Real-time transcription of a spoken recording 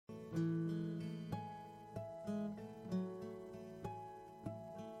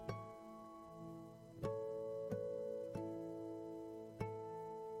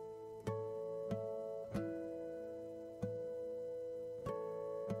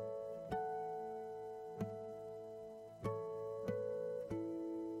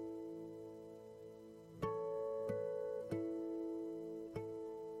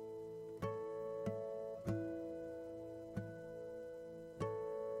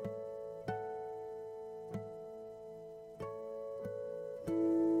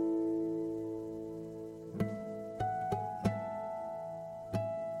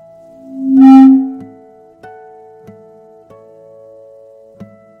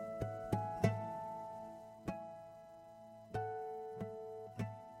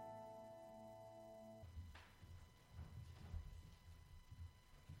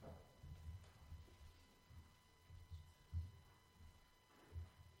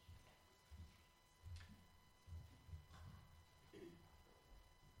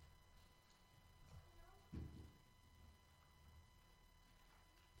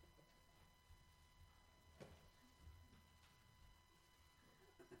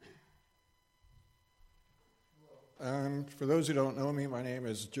For those who don't know me, my name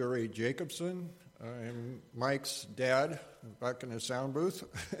is Jerry Jacobson. I'm Mike's dad back in the sound booth.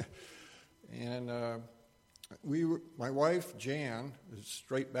 And my wife, Jan, is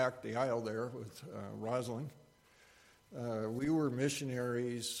straight back the aisle there with Rosalind. We were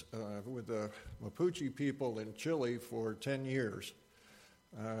missionaries with the Mapuche people in Chile for 10 years.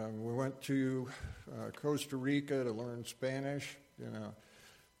 We went to Costa Rica to learn Spanish,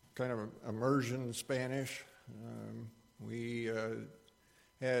 kind of immersion Spanish. We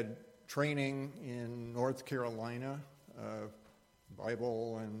had training in North Carolina,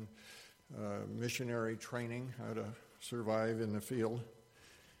 Bible and missionary training, how to survive in the field.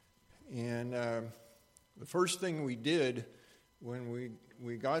 And the first thing we did when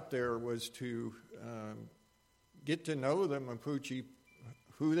we got there was to get to know the Mapuche,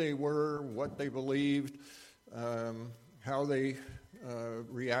 who they were, what they believed, how they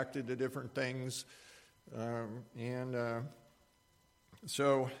reacted to different things.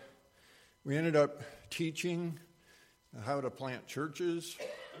 So we ended up teaching how to plant churches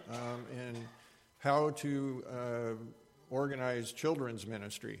and how to organize children's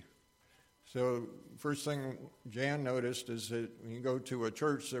ministry. So first thing Jan noticed is that when you go to a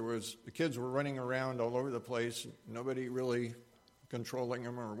church, the kids were running around all over the place, nobody really controlling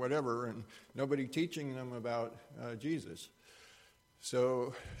them or whatever, and nobody teaching them about Jesus.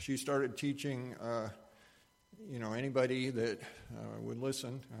 So she started teaching anybody that would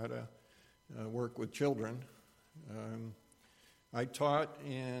listen how to work with children. I taught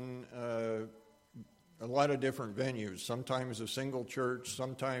in a lot of different venues, sometimes a single church,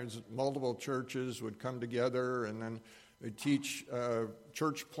 sometimes multiple churches would come together, and then they'd teach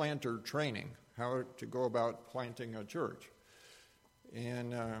church planter training, how to go about planting a church.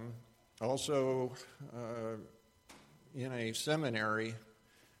 And also in a seminary,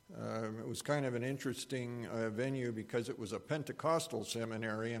 it was kind of an interesting venue because it was a Pentecostal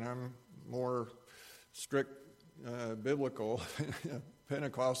seminary, and I'm more strict biblical.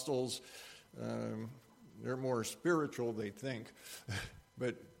 Pentecostals, they're more spiritual, they think,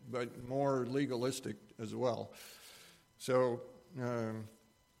 but more legalistic as well. So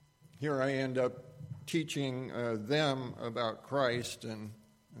here I end up teaching them about Christ, and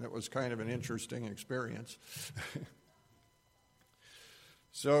that was kind of an interesting experience.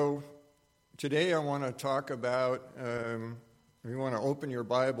 So today I want to talk about, you want to open your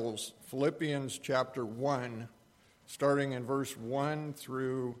Bibles, Philippians chapter 1, starting in verse 1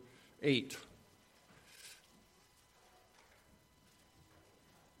 through 8.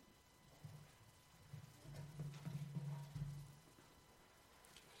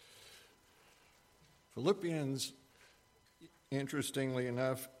 Philippians, interestingly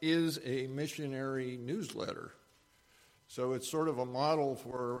enough, is a missionary newsletter. So it's sort of a model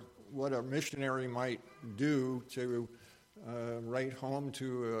for what a missionary might do to write home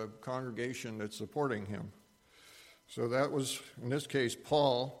to a congregation that's supporting him. So that was, in this case,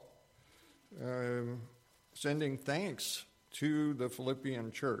 Paul sending thanks to the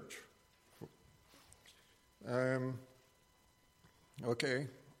Philippian church. Okay,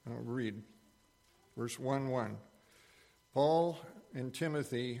 I'll read. Verse 1:1. Paul and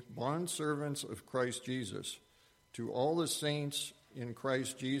Timothy, bondservants of Christ Jesus, to all the saints in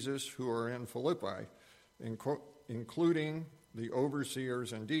Christ Jesus who are in Philippi, including the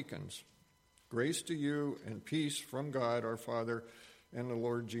overseers and deacons. Grace to you and peace from God our Father and the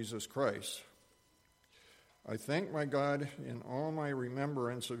Lord Jesus Christ. I thank my God in all my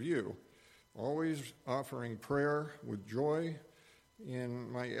remembrance of you, always offering prayer with joy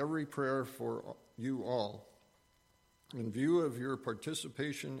in my every prayer for you all, in view of your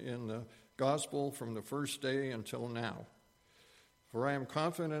participation in the gospel from the first day until now. For I am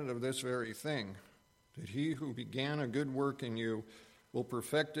confident of this very thing, that he who began a good work in you will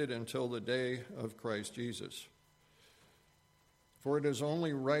perfect it until the day of Christ Jesus. For it is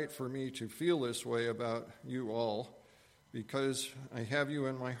only right for me to feel this way about you all, because I have you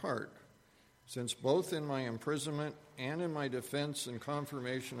in my heart, since both in my imprisonment and in my defense and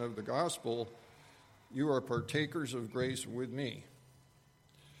confirmation of the gospel, you are partakers of grace with me.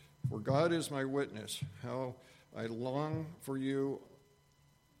 For God is my witness, how I long for you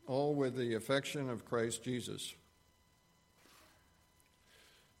all with the affection of Christ Jesus.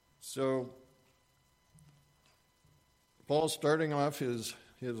 So, Paul's starting off his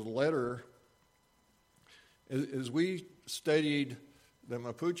letter. As we studied the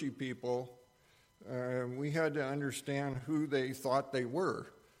Mapuche people, we had to understand who they thought they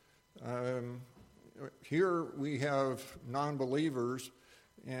were. Here we have non-believers,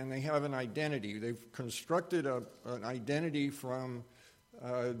 and they have an identity. They've constructed an identity from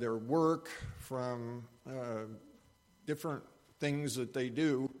their work, from different things that they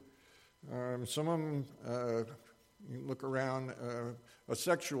do. Some of them, you look around, a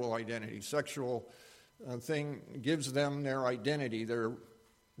sexual identity. Sexual thing gives them their identity, their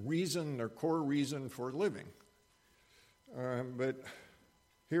reason, their core reason for living. But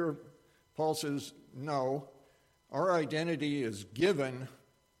here Paul says, no, our identity is given,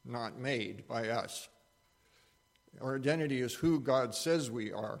 not made by us. Our identity is who God says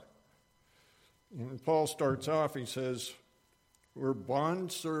we are. And Paul starts off, he says, we're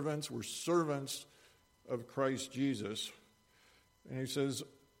bond servants, we're servants of Christ Jesus. And he says,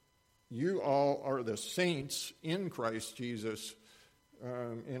 you all are the saints in Christ Jesus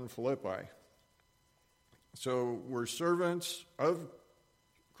in Philippi. So we're servants of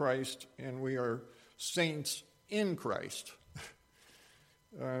Christ, and we are saints in Christ.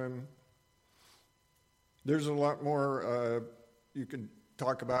 There's a lot more you could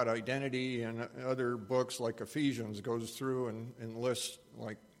talk about identity, and other books like Ephesians goes through and lists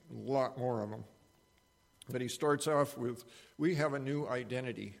like a lot more of them. But he starts off with, we have a new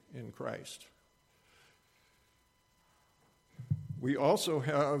identity in Christ. We also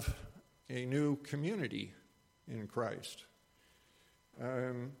have a new community in Christ.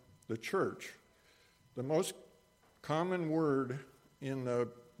 The church. The most common word in the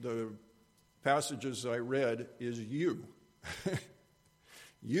passages I read is you.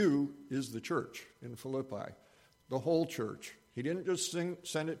 You is the church in Philippi, the whole church. He didn't just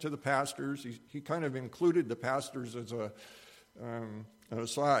send it to the pastors. He kind of included the pastors as an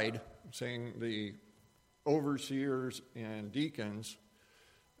aside, saying the overseers and deacons.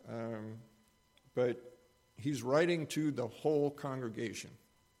 But he's writing to the whole congregation.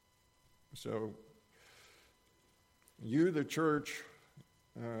 So, you, the church,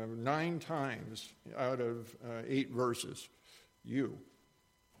 9 times out of 8 verses, you.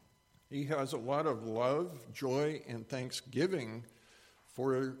 He has a lot of love, joy, and thanksgiving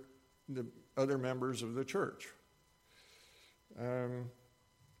for the other members of the church.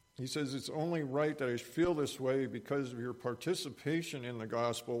 He says, it's only right that I feel this way because of your participation in the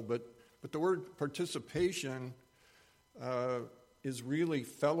gospel, but the word participation is really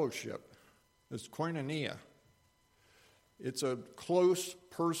fellowship. It's koinonia. It's a close,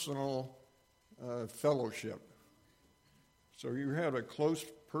 personal fellowship. So you have a close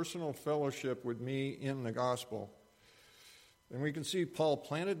personal fellowship with me in the gospel. And we can see Paul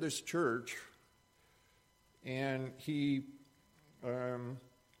planted this church, and he'd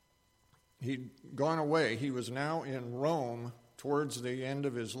gone away. He was now in Rome towards the end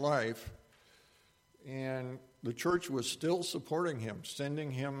of his life, and the church was still supporting him,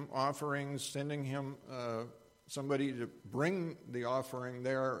 sending him offerings, sending him somebody to bring the offering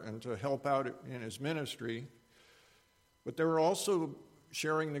there and to help out in his ministry. But they were also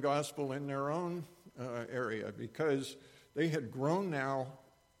sharing the gospel in their own area, because they had grown now.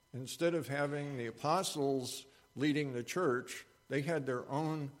 Instead of having the apostles leading the church, they had their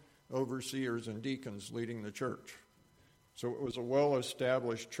own overseers and deacons leading the church. So it was a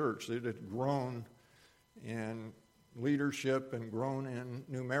well-established church that had grown in leadership and grown in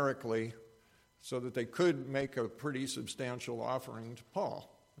numerically, so that they could make a pretty substantial offering to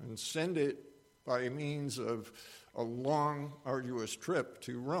Paul and send it by means of a long, arduous trip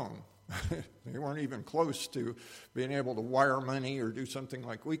to Rome. They weren't even close to being able to wire money or do something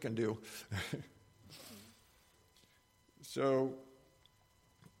like we can do. So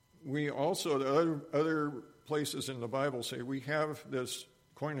we also, the other places in the Bible say we have this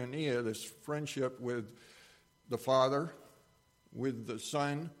koinonia, this friendship with the Father, with the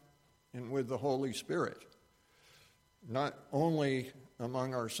Son, and with the Holy Spirit. Not only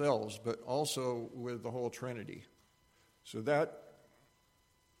among ourselves, but also with the whole Trinity. So that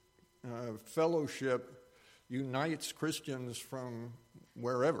fellowship unites Christians from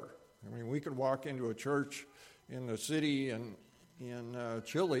wherever. I mean, we could walk into a church in the city in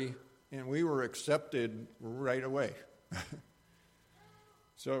Chile, and we were accepted right away.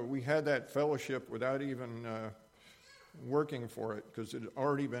 So we had that fellowship without even working for it, because it had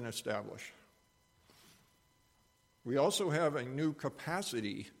already been established. We also have a new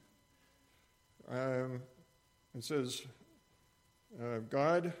capacity. It says,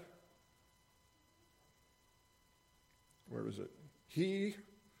 God, where is it? He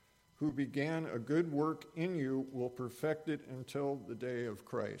who began a good work in you will perfect it until the day of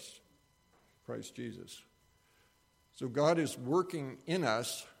Christ Jesus. So God is working in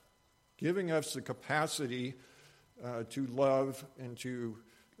us, giving us the capacity to love and to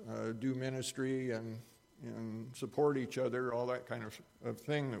do ministry and support each other, all that kind of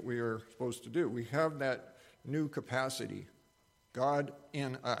thing that we are supposed to do. We have that new capacity, God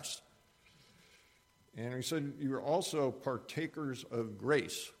in us. And he said, you're also partakers of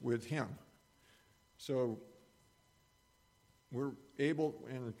grace with him. So we're able,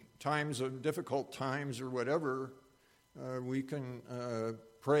 in times of difficult times or whatever, we can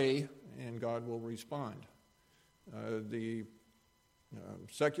pray and God will respond. The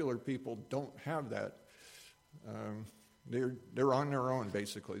secular people don't have that. They're on their own,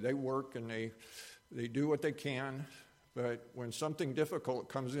 basically. They work and they do what they can, but when something difficult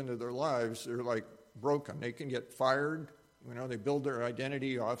comes into their lives, they're like broken. They can get fired. They build their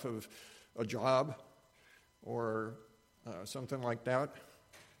identity off of a job or something like that.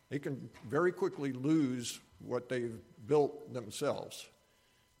 They can very quickly lose what they've built themselves.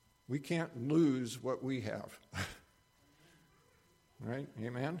 We can't lose what we have. Right?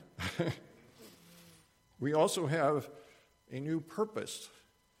 Amen? We also have a new purpose.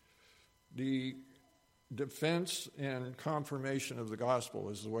 The defense and confirmation of the gospel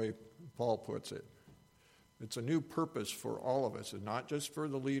is the way Paul puts it. It's a new purpose for all of us, and not just for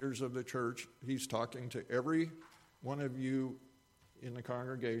the leaders of the church. He's talking to every one of you in the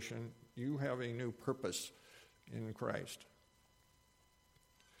congregation. You have a new purpose in Christ.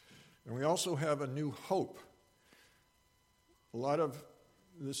 And we also have a new hope. A lot of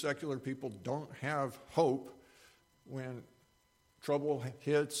the secular people don't have hope when trouble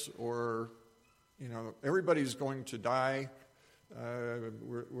hits or, everybody's going to die.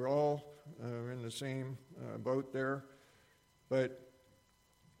 We're all in the same boat there. But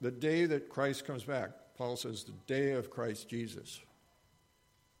the day that Christ comes back, Paul says, the day of Christ Jesus,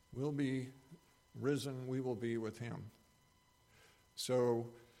 we'll be risen, we will be with him. So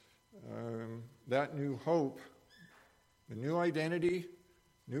that new hope, the new identity,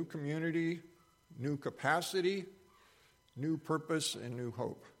 new community, new capacity, new purpose, and new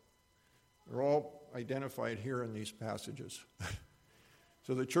hope. They're all identified here in these passages.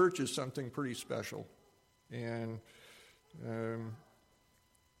 So the church is something pretty special. And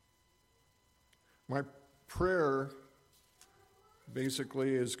my prayer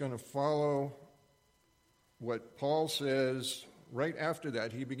basically is going to follow what Paul says right after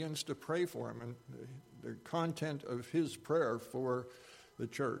that. He begins to pray for him, and the content of his prayer for the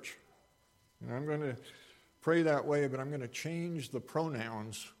church. And I'm going to pray that way, but I'm going to change the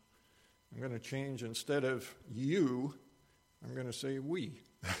pronouns. I'm going to change, instead of you, I'm going to say we.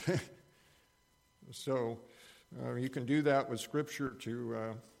 So you can do that with Scripture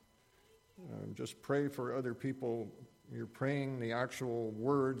to just pray for other people. You're praying the actual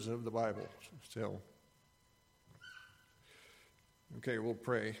words of the Bible. So, okay, we'll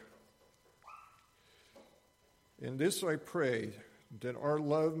pray. In this I pray, that our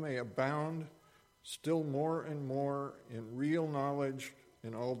love may abound still more and more in real knowledge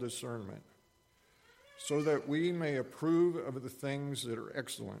and all discernment, so that we may approve of the things that are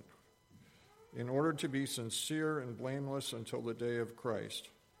excellent, in order to be sincere and blameless until the day of Christ,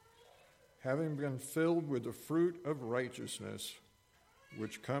 having been filled with the fruit of righteousness,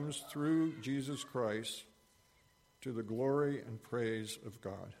 which comes through Jesus Christ, to the glory and praise of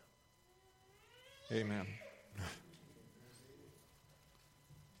God. Amen.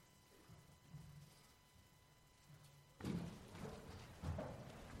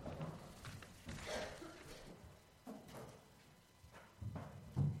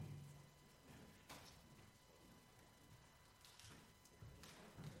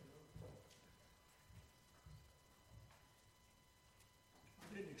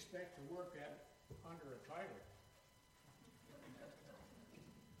 Expect to work under a title.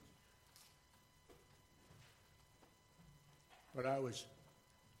 But I was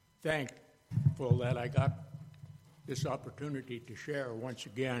thankful that I got this opportunity to share once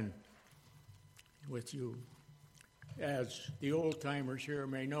again with you. As the old-timers here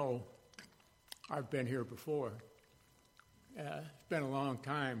may know, I've been here before. It's been a long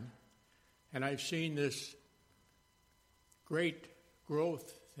time, and I've seen this great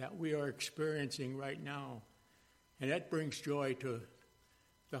growth that we are experiencing right now. And that brings joy to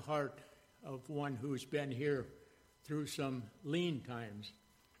the heart of one who's been here through some lean times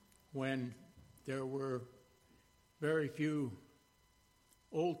when there were very few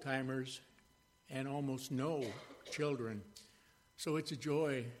old-timers and almost no children. So it's a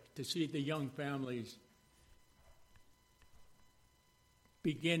joy to see the young families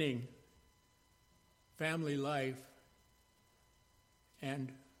beginning family life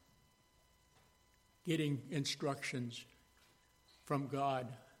and getting instructions from God,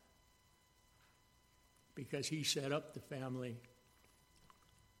 because he set up the family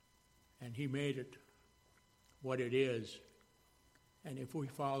and he made it what it is. And if we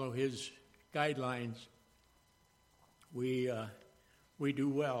follow his guidelines, we do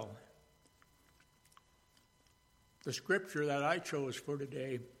well. The scripture that I chose for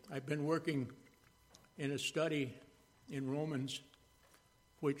today, I've been working in a study in Romans,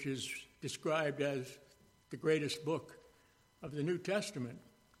 which is described as the greatest book of the New Testament.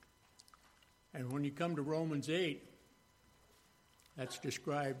 And when you come to Romans 8, that's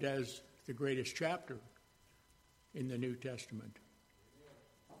described as the greatest chapter in the New Testament.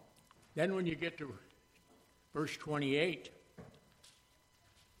 Then when you get to verse 28,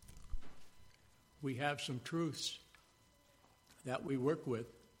 we have some truths that we work with.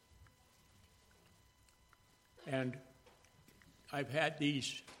 And I've had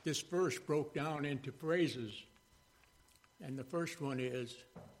this verse broke down into phrases. And the first one is,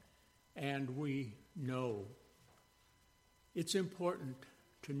 and we know. It's important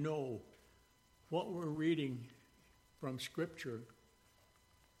to know what we're reading from Scripture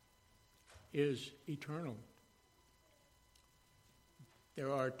is eternal.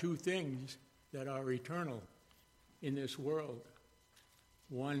 There are two things that are eternal in this world.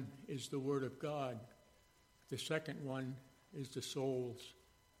 One is the Word of God. The second one is the souls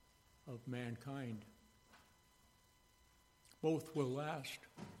of mankind. Both will last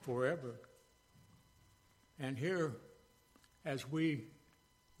forever. And here, as we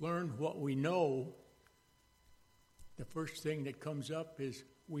learn what we know, the first thing that comes up is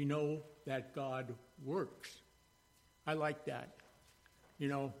we know that God works. I like that. You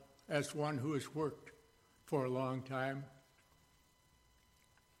know, as one who has worked for a long time,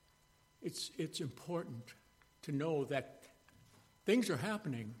 it's important to know that things are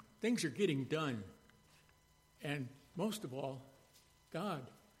happening, things are getting done, and most of all, God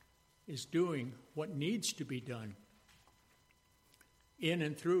is doing what needs to be done in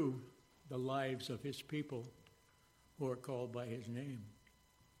and through the lives of his people who are called by his name.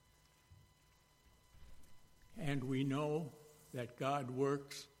 And we know that God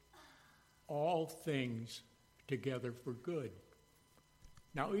works all things together for good.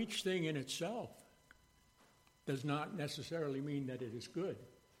 Now, each thing in itself does not necessarily mean that it is good,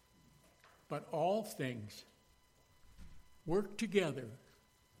 but all things work together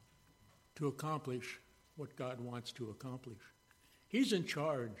to accomplish what God wants to accomplish. He's in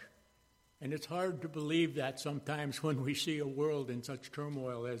charge, and it's hard to believe that sometimes when we see a world in such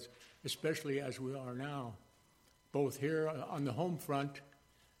turmoil, especially as we are now, both here on the home front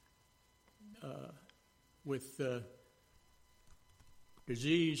with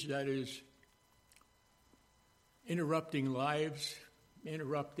disease that is interrupting lives,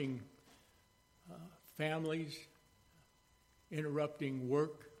 interrupting families, interrupting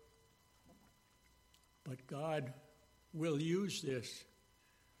work. But God will use this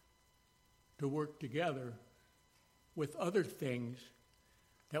to work together with other things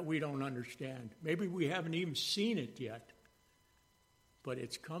that we don't understand. Maybe we haven't even seen it yet, but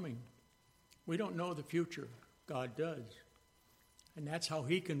it's coming. We don't know the future. God does. And that's how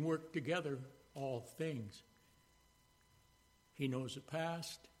he can work together all things. He knows the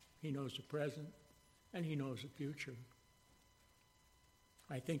past, he knows the present, and he knows the future.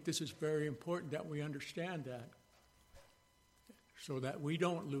 I think this is very important that we understand that, so that we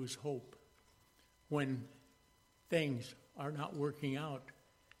don't lose hope when things are not working out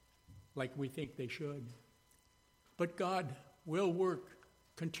like we think they should. But God will work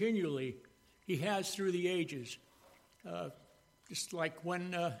continually. He has through the ages. Just like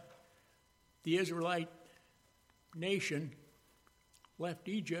when the Israelite nation left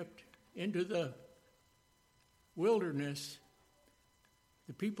Egypt into the wilderness,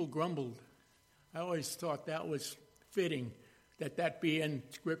 the people grumbled. I always thought that was fitting, that be in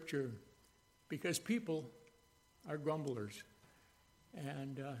Scripture, because people are grumblers.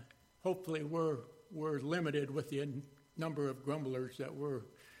 And hopefully we're limited with the number of grumblers that were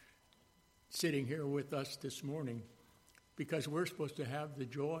sitting here with us this morning, because we're supposed to have the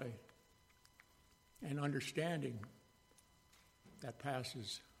joy and understanding that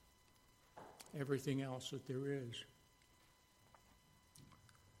passes everything else that there is.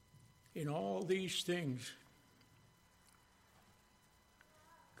 In all these things,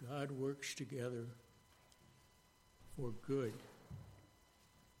 God works together for good.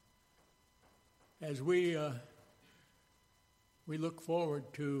 As we look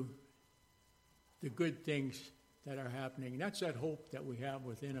forward to the good things that are happening, that's that hope that we have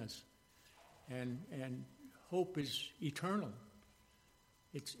within us. And hope is eternal.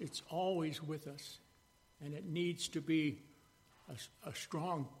 It's always with us. And it needs to be a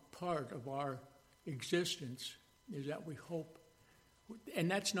strong part of our existence, is that we hope.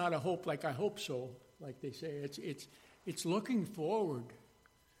 And that's not a hope like I hope so, like they say. It's looking forward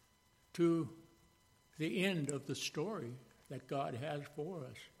to the end of the story that God has for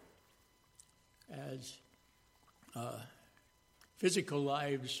us. As physical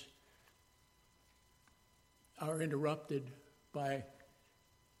lives are interrupted by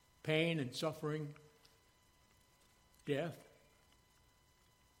pain and suffering, death,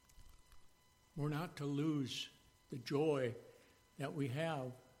 we're not to lose the joy that we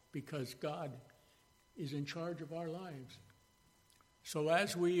have because God is in charge of our lives. So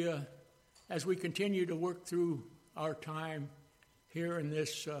as we continue to work through our time here in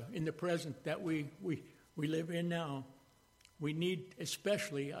this in the present that we live in now, we need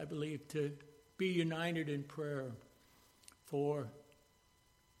especially, I believe, to be united in prayer for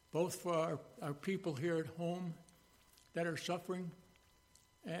both for our people here at home that are suffering,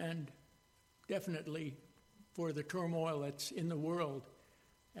 and definitely for the turmoil that's in the world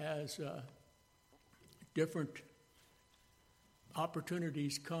as different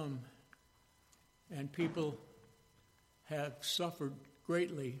opportunities come and people have suffered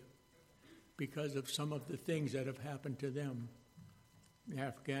greatly because of some of the things that have happened to them. In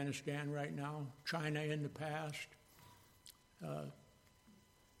Afghanistan right now, China in the past.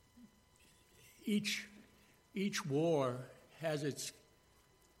 Each war has its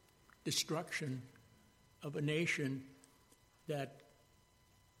destruction of a nation that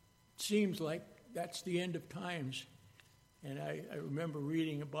seems like that's the end of times. And I remember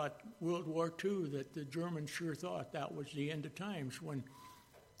reading about World War II that the Germans sure thought that was the end of times when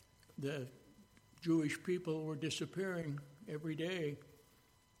the Jewish people were disappearing every day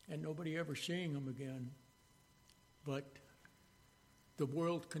and nobody ever seeing them again. But the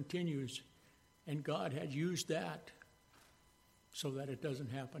world continues, and God has used that so that it doesn't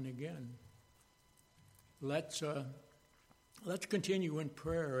happen again. Let's continue in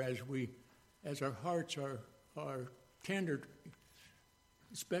prayer as our hearts are tendered,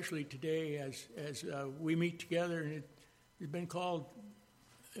 especially today as we meet together, and it's been called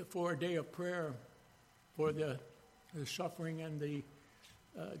for a day of prayer for the suffering and the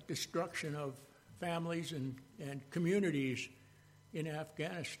destruction of families and communities in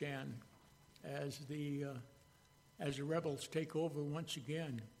Afghanistan as the rebels take over once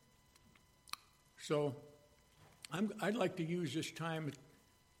again. So I'd like to use this time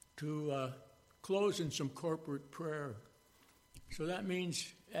to close in some corporate prayer. So that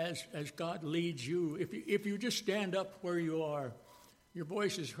means as God leads you, if you just stand up where you are, your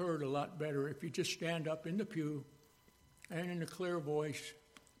voice is heard a lot better. If you just stand up in the pew and in a clear voice,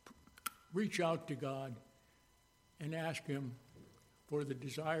 reach out to God and ask Him for the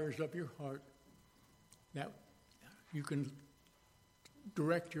desires of your heart, that you can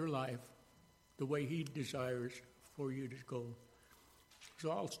direct your life the way He desires for you to go.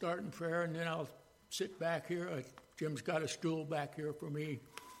 So I'll start in prayer, and then I'll sit back here. Jim's got a stool back here for me,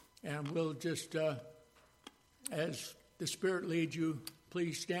 and we'll just, as the Spirit leads you,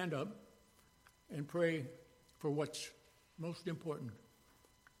 please stand up and pray for what's most important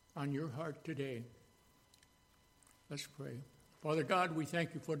on your heart today. Let's pray. Father God, we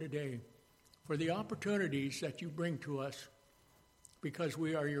thank you for today, for the opportunities that you bring to us because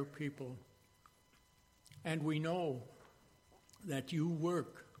we are your people. And we know that you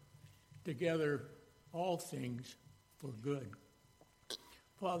work together all things for good.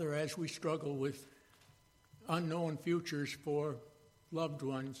 Father, as we struggle with unknown futures for loved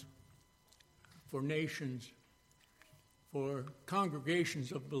ones, for nations, for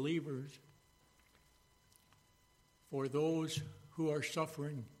congregations of believers, for those who are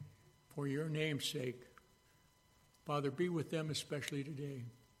suffering for your name's sake, Father, be with them especially today.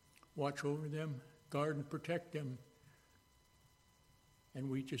 Watch over them, guard and protect them. And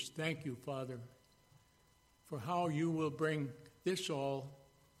we just thank you, Father, for how you will bring this all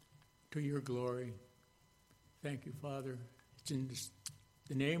to your glory. Thank you, Father. It's in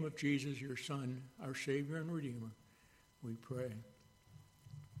the name of Jesus, your Son, our Savior and Redeemer, we pray.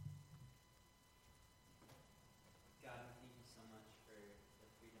 God, we thank you so much for the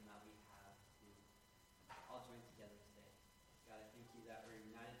freedom that we have to all join together today. God, I thank you that we're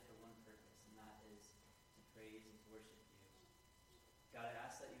united for one purpose, and that is to praise and to worship you. God, I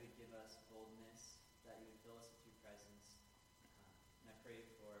ask that you would give us boldness, that you would fill us with your presence. And I pray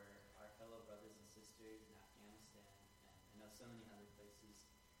for our fellow brothers and sisters in Afghanistan, and I know so many other places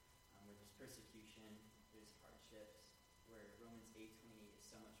where there's persecution, there's hardships, where Romans 8:28 is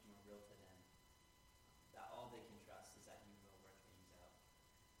so much more real to them, that all they can trust is that you will work things out.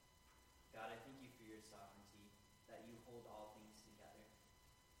 God, I thank you for your sovereignty, that you hold all things together.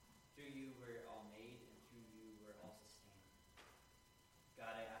 Through you we're all made, and through you we're all sustained.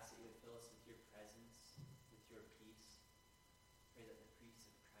 God, I ask that you would fill us with your presence, with your peace. Pray that the peace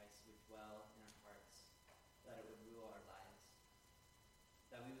of Christ would dwell in our hearts, that it would rule our lives,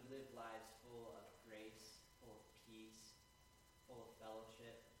 that we would live lives full of grace, full of peace, full of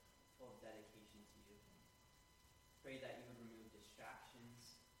fellowship, full of dedication to you. Pray that you would remove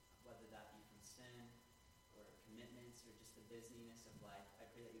distractions, whether that be from sin or commitments or just the busyness of life. I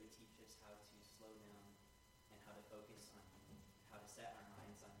pray that you would teach us how to slow down and how to focus on you, how to set our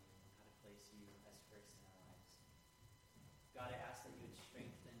minds on you, and how to place you as first in our lives. God, I ask that you would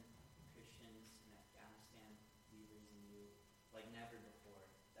strengthen Christians in Afghanistan, believers in you, like never before,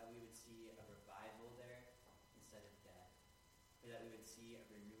 that we would see a revival there instead of death. Pray that we would see a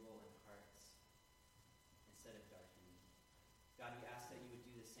renewal in hearts instead of darkening. God, we ask that you would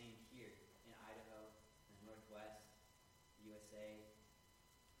do the same here in Idaho, in the Northwest, the USA,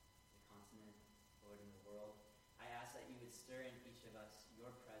 the continent, Lord, in the world. I ask that you would stir in each of us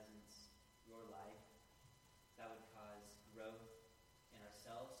your presence, your life, that would cause growth in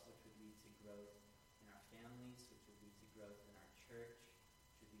ourselves, which would lead to growth in our families, which would lead to growth in our church,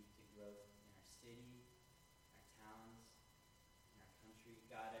 which would lead to growth in our city, our towns, in our country.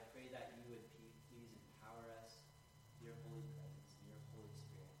 God, I pray that you would please empower us with your holy presence and your Holy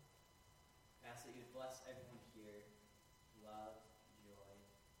Spirit. I ask that you would bless everyone here, love, joy,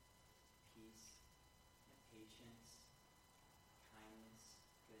 peace, and patience, kindness,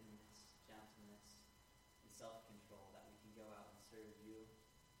 goodness, gentleness, and self-control, that we can go out and serve you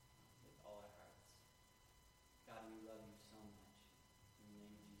with all our hearts. God, we love you so much. In the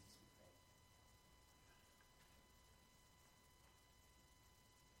name of Jesus we pray.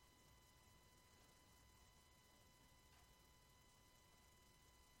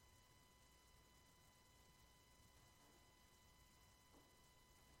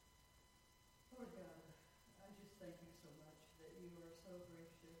 Lord God, I just thank you so much that you are so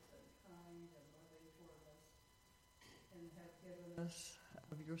gracious and kind and loving toward us and have given us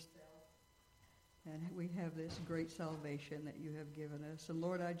of yourself. And we have this great salvation that you have given us. And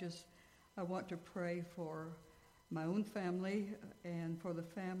Lord, I want to pray for my own family and for the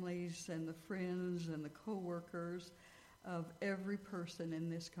families and the friends and the co-workers of every person in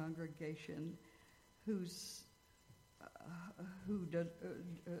this congregation who is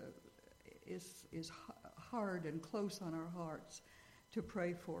hard and close on our hearts to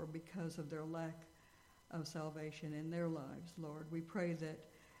pray for because of their lack of salvation in their lives, Lord. We pray that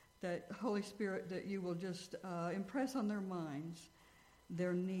Holy Spirit, that you will just impress on their minds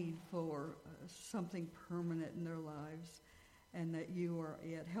their need for something permanent in their lives, and that you are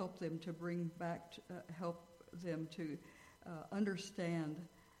yet help them to bring back, help them to understand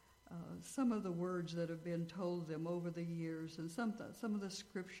some of the words that have been told them over the years, and some of the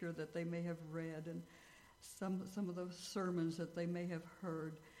scripture that they may have read, and some of those sermons that they may have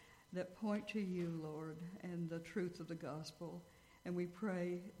heard that point to you, Lord, and the truth of the gospel. And we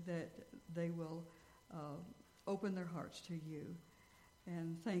pray that they will open their hearts to you.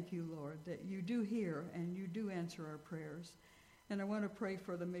 And thank you, Lord, that you do hear and you do answer our prayers. And I want to pray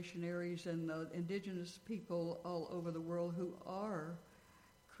for the missionaries and the indigenous people all over the world who are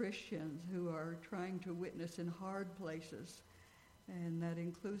Christians, who are trying to witness in hard places. And that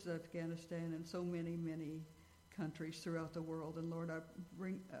includes Afghanistan and so many, many countries throughout the world. And Lord, I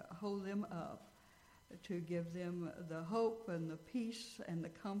hold them up to give them the hope and the peace and the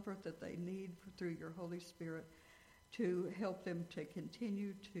comfort that they need through your Holy Spirit, to help them to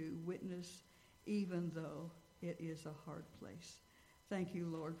continue to witness even though it is a hard place. Thank you,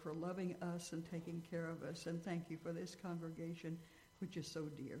 Lord, for loving us and taking care of us. And thank you for this congregation, which is so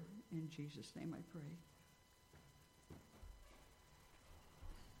dear. In Jesus' name I pray.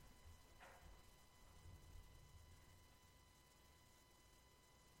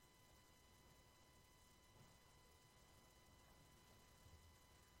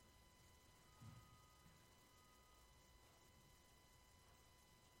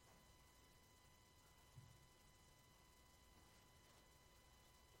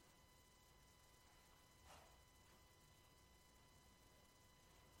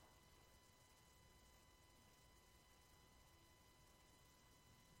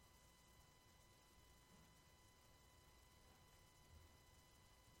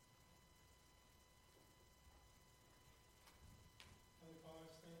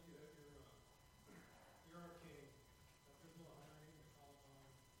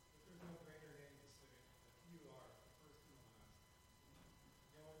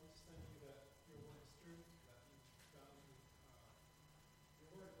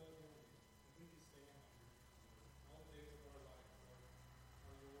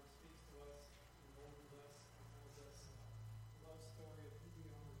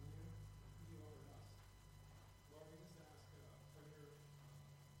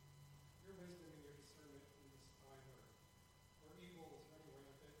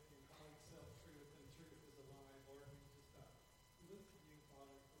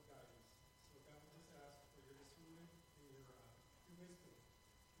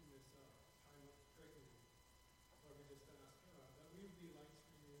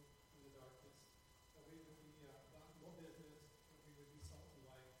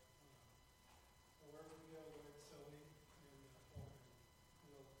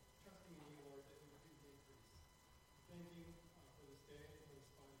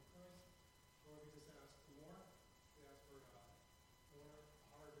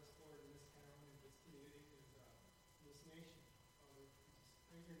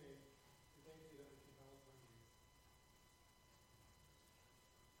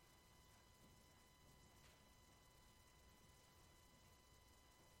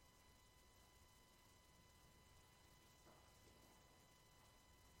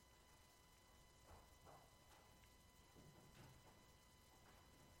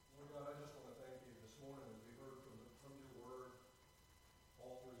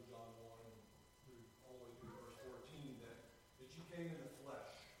 came in the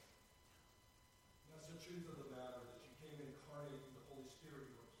flesh. And that's the truth of the matter, that you came incarnate in the Holy Spirit.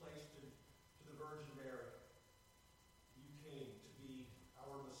 You were placed into the Virgin Mary. You came to be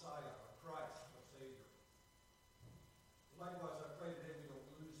our Messiah, our Christ, our Savior. Likewise, I pray today we don't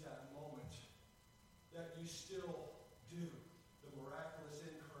lose that moment, that you still do the miraculous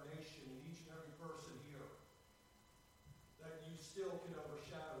incarnation in each and every person here, that you still can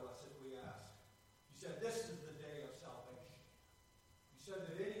overshadow us if we ask. You said this is the day of salvation. You said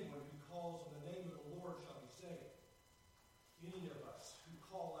that anyone who calls on the name of the Lord shall be saved. Any of us who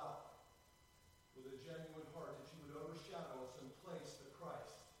call out with a genuine heart, that you would overshadow us and place the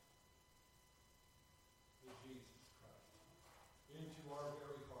Christ, the Jesus Christ, into our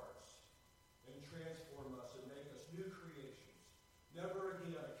very hearts and transform us and make us new creations. Never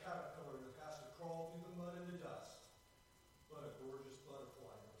again a caterpillar that has to crawl through the mud and the dust, but a gorgeous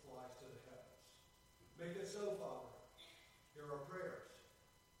butterfly that flies to the heavens. Make it so, Father. Hear our prayers.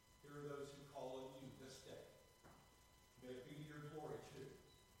 Hear those who call on you this day. May it be to your glory, too.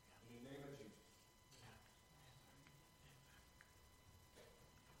 In the name of Jesus.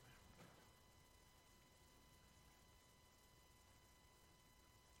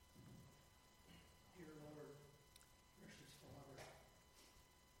 Dear Lord, precious Father,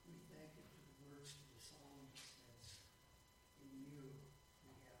 we thank you for the words to the psalm that says, in you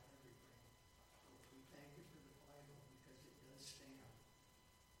we have everything. Lord, we thank you for the Bible because it does stand.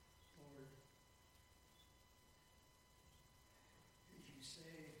 Lord, as you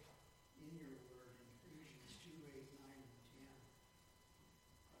say in your word in Ephesians 2, 8, 9, and 10,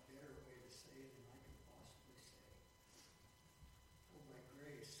 a better way to say it than I could possibly say. For by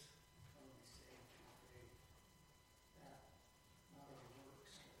grace are we saved through faith, that not of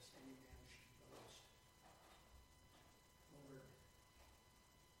works, lest any man should boast. Lord,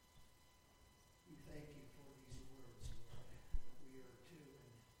 we thank you for these words, Lord, that we are too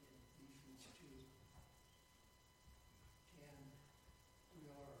in Ephesians 2, 10. We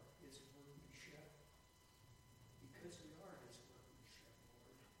are his workmanship, because we are his workmanship,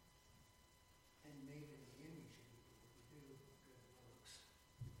 Lord, and made in the image of you to do good works.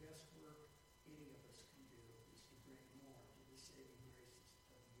 The best work any of us can do is to bring more to the saving graces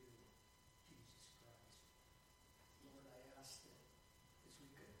of you, Jesus Christ. Lord, I ask that as we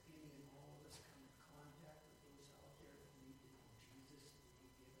could, any and all of us come in contact with those out there that need to know Jesus, that we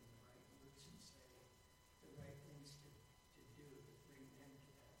be given the right words and say the right things to do to bring them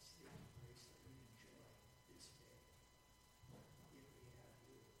to that saving grace that we enjoy this day, if we have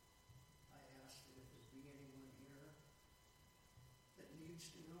you. I ask that if there be anyone here that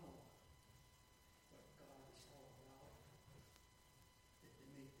needs to know what God is all about, that they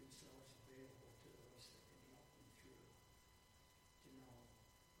make themselves available to those that can help them through to know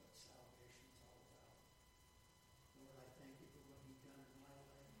what salvation is all about. Lord, I thank you for what you've done in my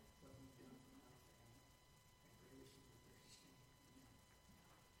life, what you've done for my family. I pray this in your precious name. Amen.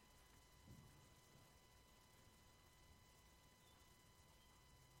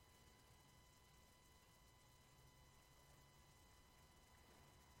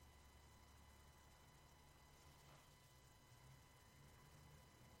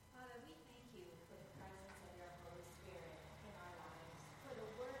 Father, we thank you for the presence of your Holy Spirit in our lives, for the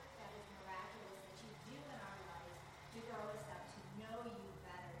work that is miraculous that you do in our lives to grow us up, to know you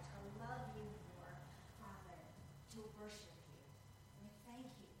better, to love you more, Father, to worship you. We thank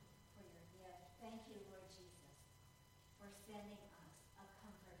you for your gift. Thank you, Lord Jesus, for sending us a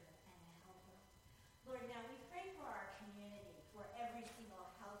comforter and a helper. Lord, now we pray for our community, for every single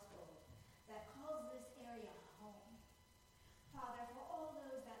household that calls this area home. Father, for all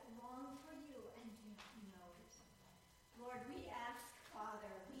those that long for you and do not know you. Lord, we ask,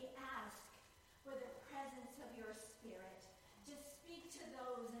 Father, for the presence of your Spirit to speak to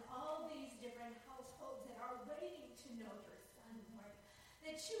those in all these different households that are waiting to know your Son, Lord,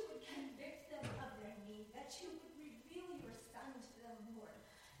 that you would convict them of their need, that you would reveal your Son to them, Lord,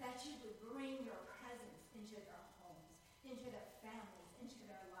 that you would bring your presence into their homes, into their families, into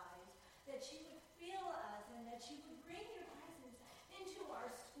their lives, that you would fill us and that you would bring your presence into our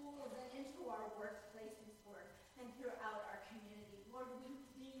schools and into our workplaces, Lord, and throughout our community. Lord, we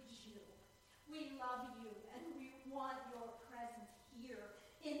need you. We love you, and we want your presence here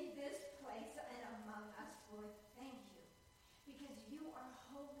in this place and among us, Lord. Thank you, because you are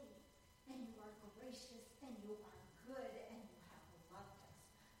holy, and you are gracious, and you are good, and you have loved us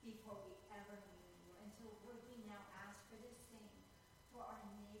before we ever knew you. And so, Lord, we now ask for the same for our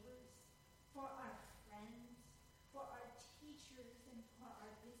neighbors, for our friends, for our teachers, and for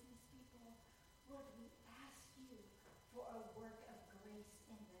our business people. Lord, we ask you for a work of grace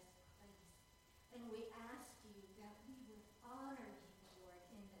in this place. And we ask you that we would honor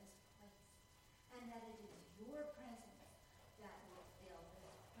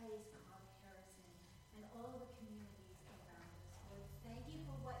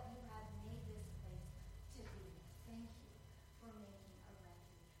what you have made this place to be. Thank you for making a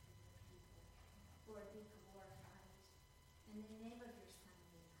refuge for your people. Lord, be glorified. In the name of your Son,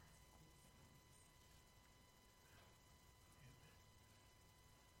 we ask these things.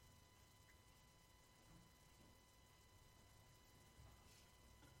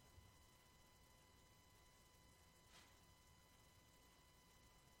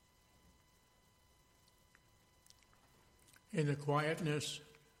 In the quietness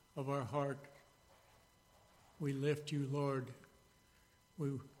of our heart, we lift you, Lord.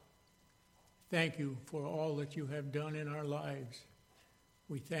 We thank you for all that you have done in our lives.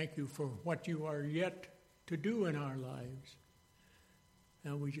 We thank you for what you are yet to do in our lives.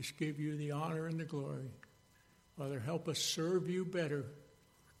 And we just give you the honor and the glory. Father, help us serve you better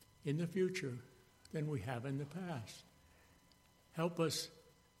in the future than we have in the past. Help us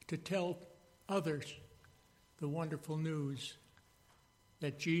to tell others the wonderful news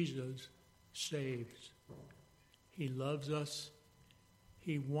that Jesus saves. He loves us.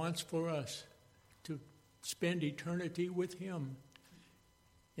 He wants for us to spend eternity with him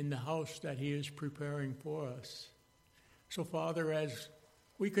in the house that he is preparing for us. So, Father, as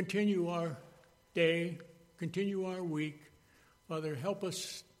we continue our day, continue our week, Father, help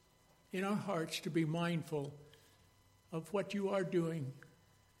us in our hearts to be mindful of what you are doing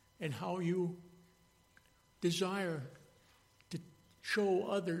and how you desire to show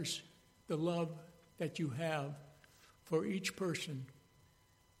others the love that you have for each person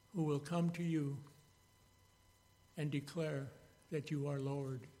who will come to you and declare that you are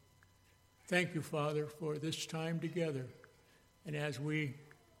Lord. Thank you, Father, for this time together. And as we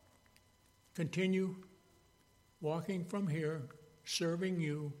continue walking from here, serving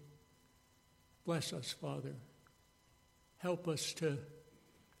you, bless us, Father. Help us to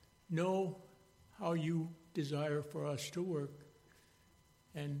know how you desire for us to work,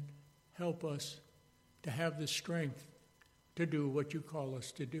 and help us to have the strength to do what you call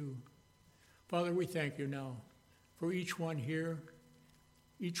us to do. Father, we thank you now for each one here,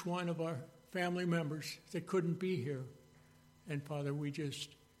 each one of our family members that couldn't be here. And Father, we just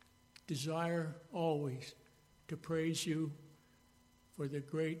desire always to praise you for the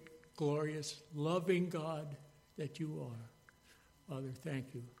great, glorious, loving God that you are. Father,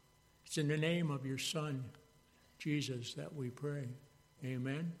 thank you. It's in the name of your Son, Jesus, that we pray.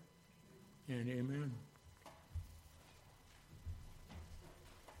 Amen and amen.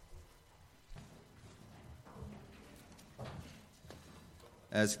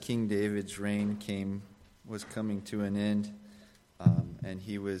 As King David's reign was coming to an end, and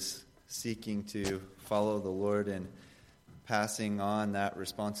he was seeking to follow the Lord and passing on that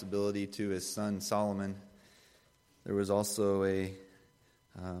responsibility to his son Solomon, there was also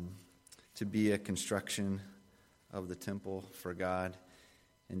to be a construction of the temple for God,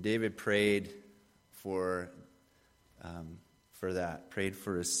 and David prayed for that, prayed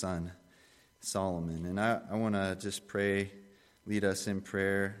for his son Solomon. And I want to just lead us in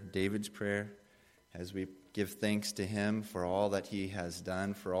prayer, David's prayer, as we give thanks to him for all that he has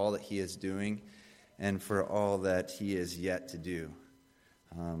done, for all that he is doing, and for all that he is yet to do.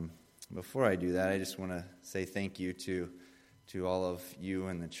 Before I do that, I just want to say thank you to all of you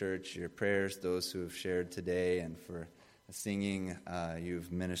in the church, your prayers, those who have shared today, and for singing.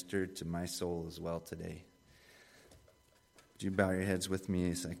 You've ministered to my soul as well today. Would you bow your heads with me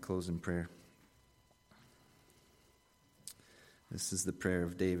as I close in prayer? This is the prayer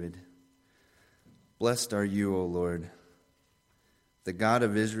of David. Blessed are you, O Lord, the God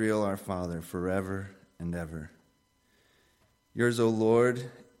of Israel, our Father, forever and ever. Yours, O Lord,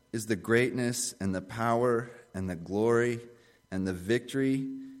 is the greatness and the power and the glory and the victory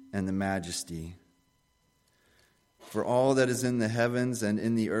and the majesty. For all that is in the heavens and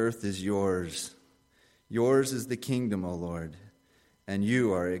in the earth is yours. Yours is the kingdom, O Lord, and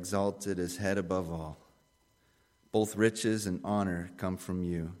you are exalted as head above all. Both riches and honor come from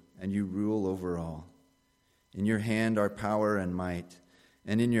you, and you rule over all. In your hand are power and might,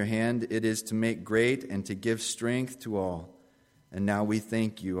 and in your hand it is to make great and to give strength to all. And now we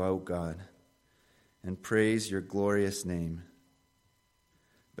thank you, O God, and praise your glorious name.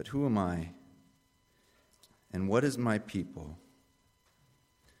 But who am I, and what is my people,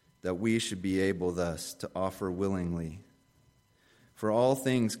 that we should be able thus to offer willingly? For all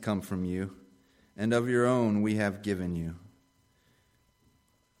things come from you, and of your own we have given you.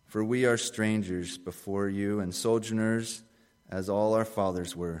 For we are strangers before you and sojourners, as all our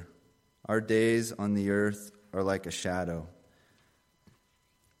fathers were. Our days on the earth are like a shadow,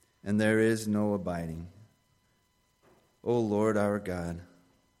 and there is no abiding. O Lord our God,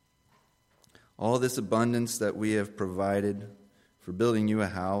 all this abundance that we have provided for building you a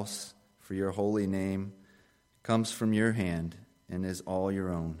house for your holy name comes from your hand and is all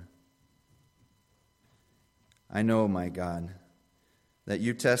your own. I know, my God, that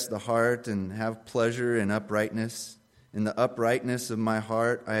you test the heart and have pleasure in uprightness. In the uprightness of my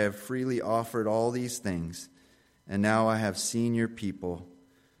heart, I have freely offered all these things, and now I have seen your people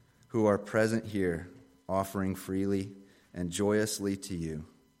who are present here offering freely and joyously to you.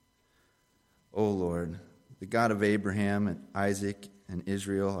 O Lord, the God of Abraham and Isaac and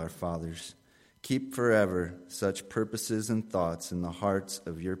Israel, our fathers, keep forever such purposes and thoughts in the hearts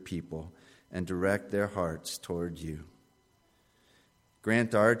of your people and direct their hearts toward you.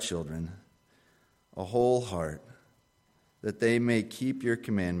 Grant our children a whole heart, that they may keep your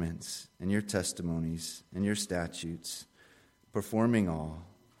commandments and your testimonies and your statutes, performing all,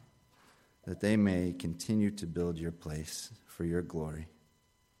 that they may continue to build your place for your glory.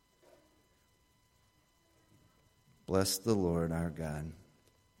 Bless the Lord our God,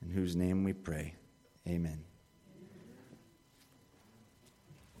 in whose name we pray. Amen.